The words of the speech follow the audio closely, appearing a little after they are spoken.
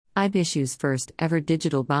EIB issues first ever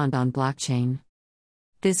digital bond on blockchain.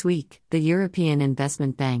 This week, the European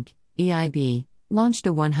Investment Bank, EIB, launched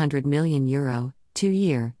a €100 million,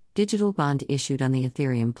 2-year, digital bond issued on the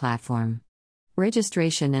Ethereum platform.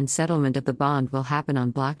 Registration and settlement of the bond will happen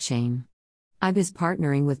on blockchain. EIB is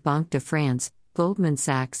partnering with Banque de France, Goldman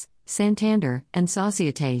Sachs, Santander, and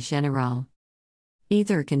Société Générale.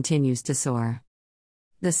 Ether continues to soar.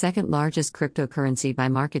 The second largest cryptocurrency by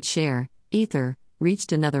market share, Ether,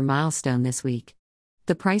 reached another milestone this week.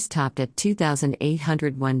 The price topped at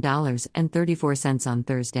 $2,801.34 on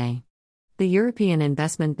Thursday. The European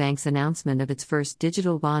Investment Bank's announcement of its first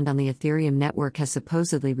digital bond on the Ethereum network has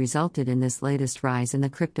supposedly resulted in this latest rise in the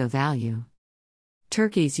crypto value.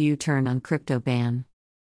 Turkey's U-turn on crypto ban.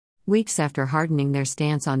 Weeks after hardening their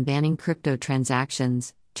stance on banning crypto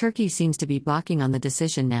transactions, Turkey seems to be balking on the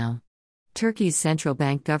decision now. Turkey's central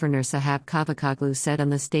bank governor Sahap Kavakoglu said on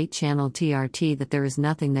the state channel TRT that there is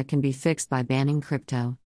nothing that can be fixed by banning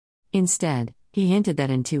crypto. Instead, he hinted that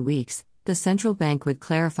in 2 weeks, the central bank would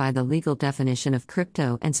clarify the legal definition of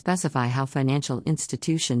crypto and specify how financial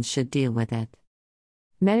institutions should deal with it.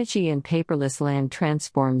 Medici and paperless land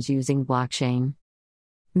transforms using blockchain.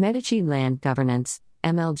 Medici Land Governance,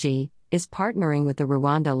 MLG, is partnering with the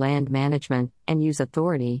Rwanda Land Management and Use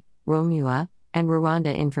Authority, ROMUA, and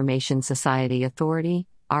Rwanda Information Society Authority,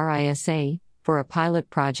 RISA, for a pilot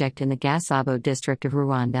project in the Gasabo district of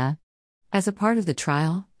Rwanda. As a part of the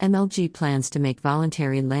trial, MLG plans to make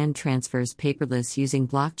voluntary land transfers paperless using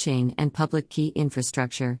blockchain and public key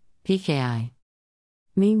infrastructure, PKI.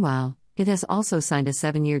 Meanwhile, it has also signed a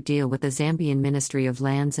 7-year deal with the Zambian Ministry of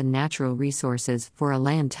Lands and Natural Resources for a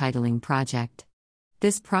land titling project.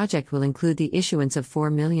 This project will include the issuance of 4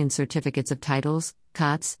 million certificates of titles,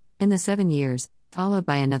 COTs, in the 7 years, followed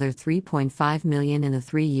by another 3.5 million in the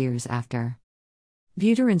 3 years after.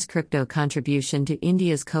 Buterin's crypto contribution to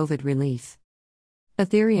India's COVID relief.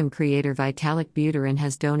 Ethereum creator Vitalik Buterin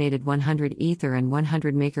has donated 100 Ether and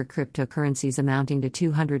 100 Maker cryptocurrencies amounting to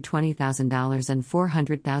 $220,000 and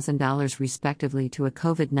 $400,000 respectively to a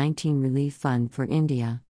COVID-19 relief fund for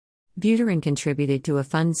India. Buterin contributed to a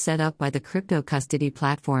fund set up by the crypto custody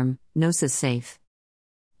platform, Gnosis Safe.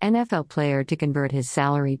 NFL player to convert his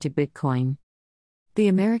salary to Bitcoin. The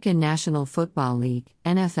American National Football League,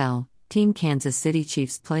 NFL, Team Kansas City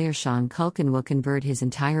Chiefs player Sean Culkin will convert his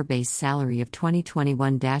entire base salary of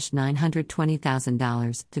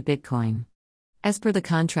 $920,000 to Bitcoin. As per the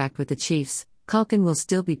contract with the Chiefs, Culkin will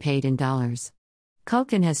still be paid in dollars.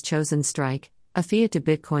 Culkin has chosen Strike, a fiat to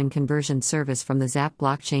Bitcoin conversion service from the Zap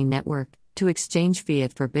blockchain network, to exchange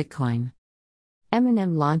fiat for Bitcoin.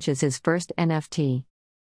 Eminem launches his first NFT.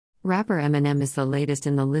 Rapper Eminem is the latest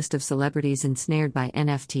in the list of celebrities ensnared by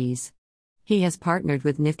NFTs. He has partnered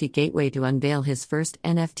with Nifty Gateway to unveil his first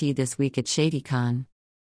NFT this week at ShadyCon.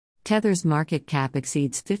 Tether's market cap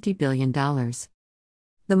exceeds $50 billion.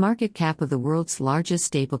 The market cap of the world's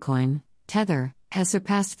largest stablecoin, Tether, has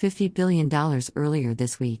surpassed $50 billion earlier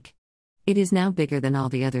this week. It is now bigger than all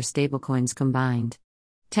the other stablecoins combined.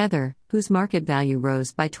 Tether, whose market value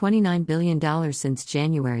rose by $29 billion since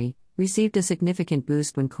January, received a significant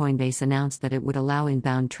boost when Coinbase announced that it would allow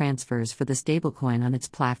inbound transfers for the stablecoin on its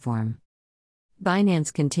platform.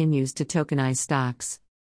 Binance continues to tokenize stocks.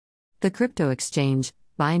 The crypto exchange,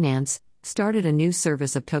 Binance, started a new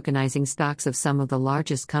service of tokenizing stocks of some of the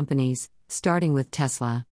largest companies, starting with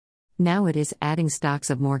Tesla. Now it is adding stocks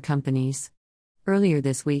of more companies. Earlier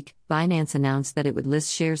this week, Binance announced that it would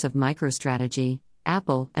list shares of MicroStrategy,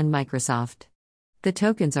 Apple, and Microsoft. The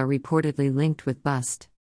tokens are reportedly linked with Bust,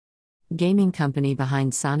 gaming company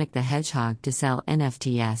behind Sonic the Hedgehog, to sell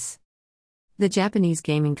NFTs. The Japanese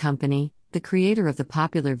gaming company, the creator of the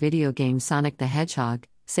popular video game Sonic the Hedgehog,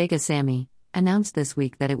 Sega Sammy, announced this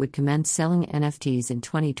week that it would commence selling NFTs in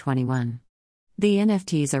 2021. The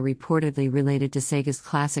NFTs are reportedly related to Sega's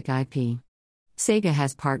classic IP. Sega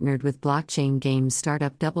has partnered with blockchain games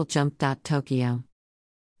startup DoubleJump.Tokyo.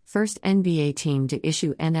 First NBA team to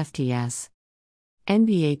issue NFTs.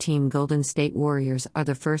 NBA team Golden State Warriors are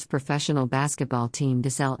the first professional basketball team to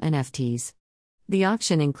sell NFTs. The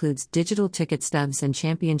auction includes digital ticket stubs and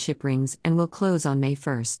championship rings and will close on May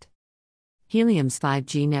 1st. Helium's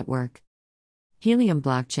 5G network. Helium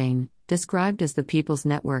blockchain, described as the People's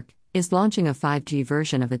Network, is launching a 5G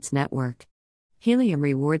version of its network. Helium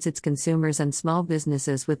rewards its consumers and small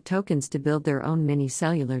businesses with tokens to build their own mini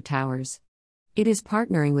cellular towers. It is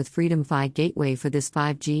partnering with Freedom Fi Gateway for this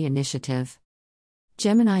 5G initiative.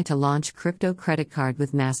 Gemini to launch crypto credit card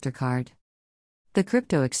with MasterCard. The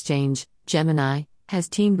crypto exchange, Gemini, has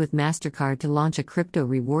teamed with MasterCard to launch a crypto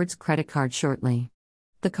rewards credit card shortly.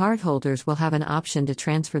 The cardholders will have an option to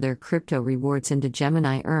transfer their crypto rewards into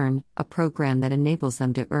Gemini Earn, a program that enables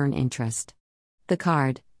them to earn interest. The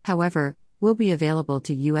card, however, will be available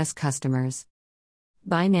to U.S. customers.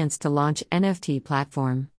 Binance to launch NFT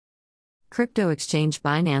platform. Crypto exchange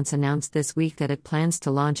Binance announced this week that it plans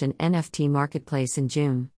to launch an NFT marketplace in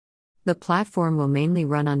June. The platform will mainly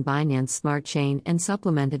run on Binance Smart Chain and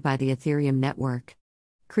supplemented by the Ethereum network.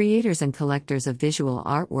 Creators and collectors of visual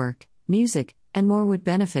artwork, music, and more would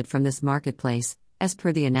benefit from this marketplace, as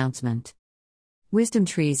per the announcement.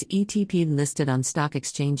 WisdomTree's ETP listed on stock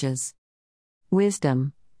exchanges.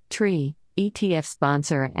 WisdomTree, ETF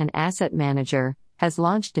sponsor and asset manager, has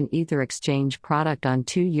launched an Ether exchange product on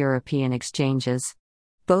 2 European exchanges.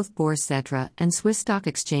 Both Bourse Xetra and Swiss Stock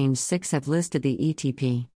Exchange 6 have listed the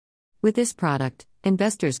ETP. With this product,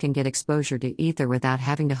 investors can get exposure to Ether without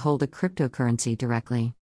having to hold a cryptocurrency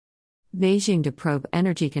directly. Beijing to probe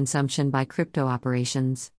energy consumption by crypto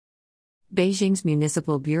operations. Beijing's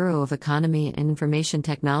Municipal Bureau of Economy and Information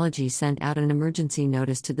Technology sent out an emergency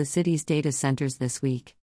notice to the city's data centers this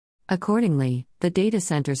week. Accordingly, the data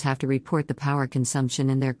centers have to report the power consumption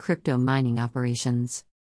in their crypto mining operations.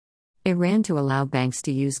 Iran to allow banks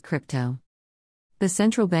to use crypto. The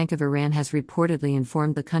Central Bank of Iran has reportedly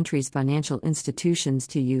informed the country's financial institutions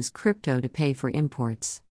to use crypto to pay for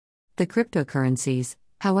imports. The cryptocurrencies,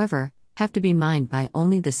 however, have to be mined by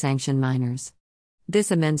only the sanctioned miners.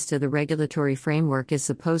 This amends to the regulatory framework is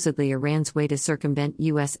supposedly Iran's way to circumvent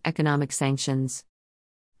U.S. economic sanctions.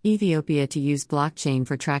 Ethiopia to use blockchain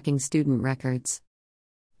for tracking student records.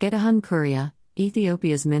 Getachew Kuria,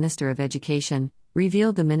 Ethiopia's Minister of Education,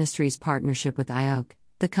 revealed the ministry's partnership with IOC,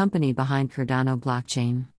 the company behind Cardano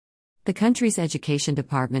blockchain. The country's education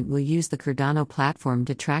department will use the Cardano platform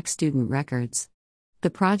to track student records. The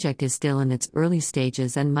project is still in its early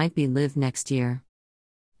stages and might be live next year.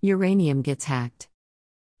 Uranium gets hacked.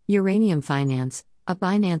 Uranium Finance, a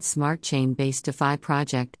Binance Smart Chain-based DeFi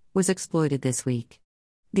project, was exploited this week.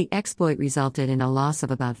 The exploit resulted in a loss of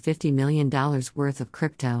about $50 million worth of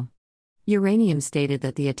crypto. Uranium stated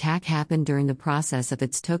that the attack happened during the process of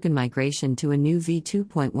its token migration to a new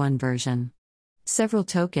v2.1 version. Several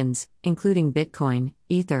tokens, including Bitcoin,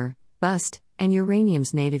 Ether, BUSD, and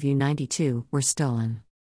Uranium's native U92, were stolen.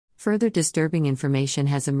 Further disturbing information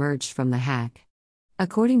has emerged from the hack.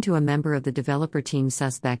 According to a member of the developer team,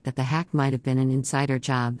 suspect that the hack might have been an insider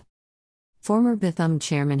job. Former Bithumb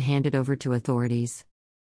chairman handed over to authorities.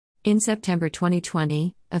 In September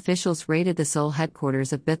 2020, officials raided the Seoul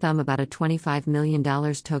headquarters of Bithumb about a $25 million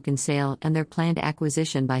token sale and their planned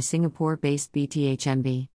acquisition by Singapore-based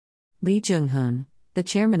BTHMB. Lee Jung-hoon, the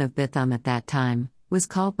chairman of Bithumb at that time, was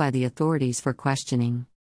called by the authorities for questioning.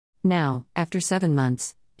 Now, after 7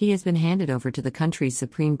 months, he has been handed over to the country's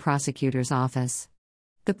Supreme Prosecutor's Office.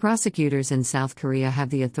 The prosecutors in South Korea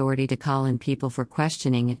have the authority to call in people for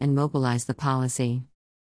questioning and mobilize the policy.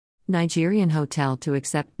 Nigerian hotel to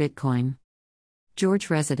accept Bitcoin. George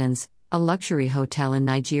Residence, a luxury hotel in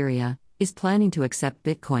Nigeria, is planning to accept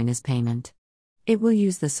Bitcoin as payment. It will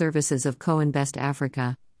use the services of Co-Invest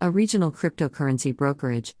Africa, a regional cryptocurrency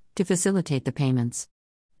brokerage, to facilitate the payments.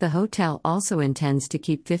 The hotel also intends to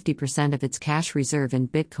keep 50% of its cash reserve in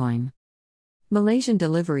Bitcoin. Malaysian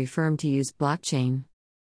delivery firm to use blockchain.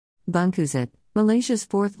 Bungkusit, Malaysia's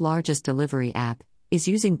fourth-largest delivery app, is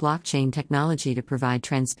using blockchain technology to provide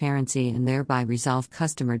transparency and thereby resolve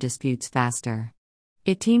customer disputes faster.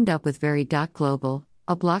 It teamed up with Very.Global,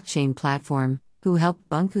 a blockchain platform, who helped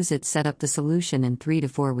Bungkusit set up the solution in 3 to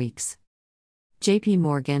 4 weeks. JP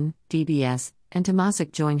Morgan, DBS, and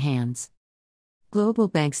Temasek join hands. Global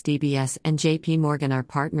banks DBS and JP Morgan are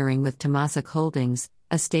partnering with Temasek Holdings,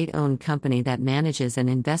 a state-owned company that manages an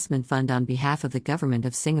investment fund on behalf of the government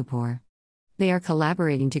of Singapore. They are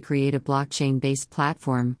collaborating to create a blockchain-based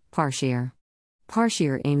platform, Parshare.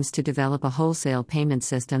 Parshare aims to develop a wholesale payment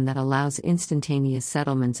system that allows instantaneous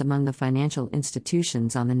settlements among the financial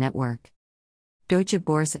institutions on the network. Deutsche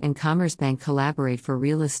Börse and Commerzbank collaborate for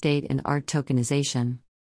real estate and art tokenization.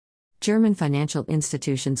 German financial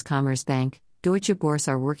institutions Commerzbank, Deutsche Börse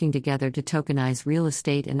are working together to tokenize real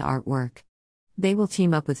estate and artwork. They will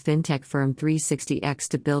team up with fintech firm 360X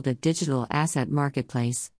to build a digital asset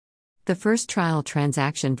marketplace. The first trial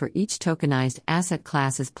transaction for each tokenized asset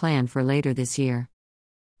class is planned for later this year.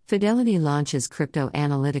 Fidelity launches crypto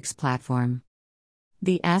analytics platform.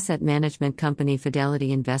 The asset management company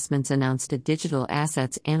Fidelity Investments announced a digital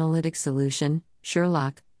assets analytics solution,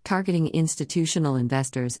 Sherlock, targeting institutional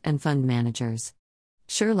investors and fund managers.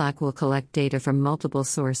 Sherlock will collect data from multiple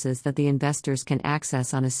sources that the investors can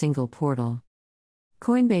access on a single portal.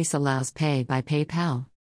 Coinbase allows pay by PayPal.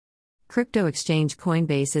 Crypto exchange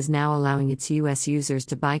Coinbase is now allowing its U.S. users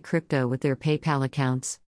to buy crypto with their PayPal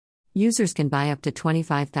accounts. Users can buy up to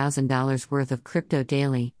 $25,000 worth of crypto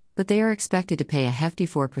daily, but they are expected to pay a hefty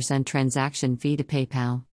 4% transaction fee to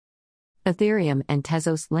PayPal. Ethereum and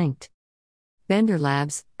Tezos linked. Bender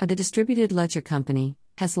Labs, a distributed ledger company,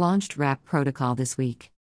 has launched Wrap protocol this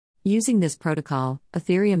week. Using this protocol,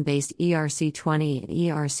 Ethereum-based ERC-20 and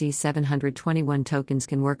ERC-721 tokens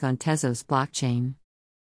can work on Tezos blockchain.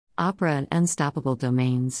 Opera and Unstoppable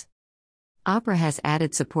Domains. Opera has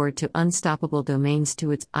added support to unstoppable domains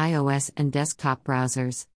to its iOS and desktop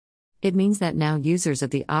browsers. It means that now users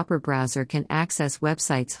of the Opera browser can access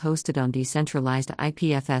websites hosted on decentralized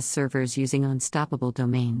IPFS servers using unstoppable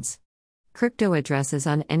domains. Crypto addresses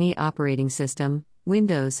on any operating system: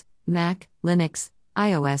 Windows, Mac, Linux,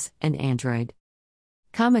 iOS, and Android.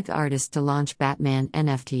 Comic artists to launch Batman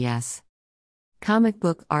NFTs. Comic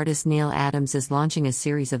book artist Neil Adams is launching a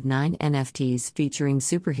series of 9 NFTs featuring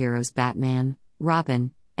superheroes Batman,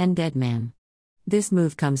 Robin, and Deadman. This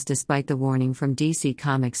move comes despite the warning from DC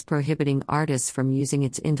Comics prohibiting artists from using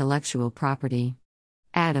its intellectual property.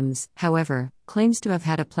 Adams, however, claims to have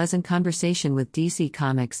had a pleasant conversation with DC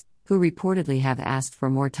Comics, who reportedly have asked for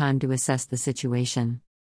more time to assess the situation.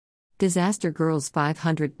 Disaster Girl's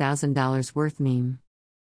 $500,000 worth meme.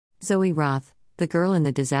 Zoe Roth, the girl in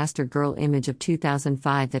the Disaster Girl image of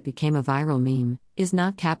 2005 that became a viral meme, is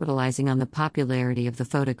not capitalizing on the popularity of the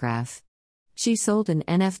photograph. She sold an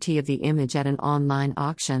NFT of the image at an online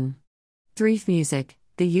auction. Threef Music,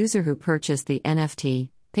 the user who purchased the NFT,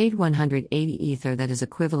 paid 180 Ether, that is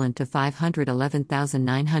equivalent to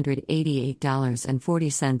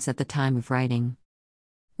 $511,988.40 at the time of writing.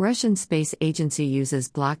 Russian Space Agency uses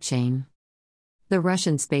blockchain. The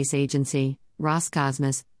Russian Space Agency,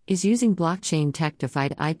 Roscosmos, is using blockchain tech to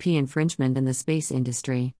fight IP infringement in the space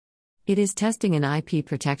industry. It is testing an IP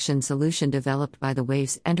protection solution developed by the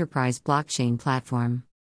Waves Enterprise blockchain platform.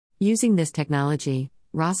 Using this technology,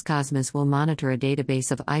 Roscosmos will monitor a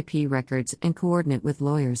database of IP records and coordinate with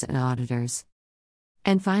lawyers and auditors.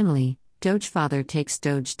 And finally, Dogefather takes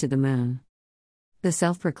Doge to the moon. The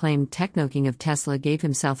self-proclaimed techno-king of Tesla gave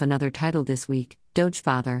himself another title this week,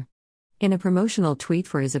 Dogefather. In a promotional tweet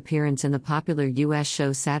for his appearance in the popular U.S.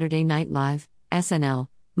 show Saturday Night Live, SNL,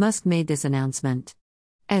 Musk made this announcement.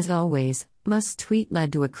 As always, Musk's tweet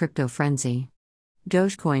led to a crypto frenzy.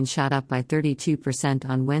 Dogecoin shot up by 32%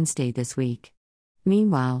 on Wednesday this week.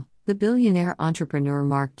 Meanwhile, the billionaire entrepreneur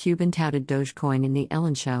Mark Cuban touted Dogecoin in The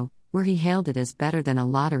Ellen Show, where he hailed it as better than a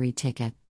lottery ticket.